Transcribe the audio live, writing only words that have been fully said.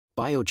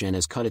Biogen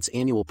has cut its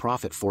annual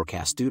profit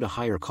forecast due to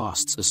higher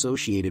costs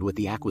associated with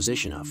the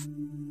acquisition of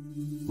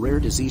rare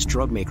disease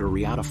drugmaker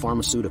Reata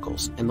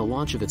Pharmaceuticals and the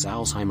launch of its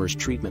Alzheimer's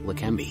treatment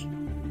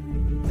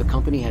Leqembi. The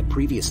company had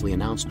previously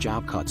announced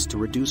job cuts to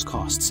reduce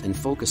costs and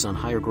focus on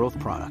higher growth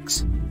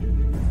products.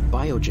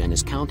 Biogen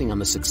is counting on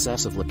the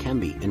success of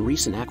Leqembi and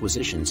recent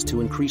acquisitions to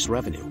increase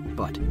revenue,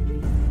 but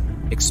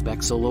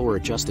expects a lower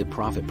adjusted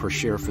profit per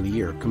share for the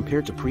year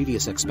compared to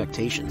previous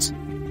expectations.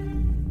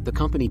 The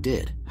company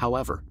did,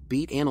 however,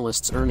 beat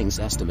analysts' earnings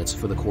estimates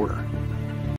for the quarter.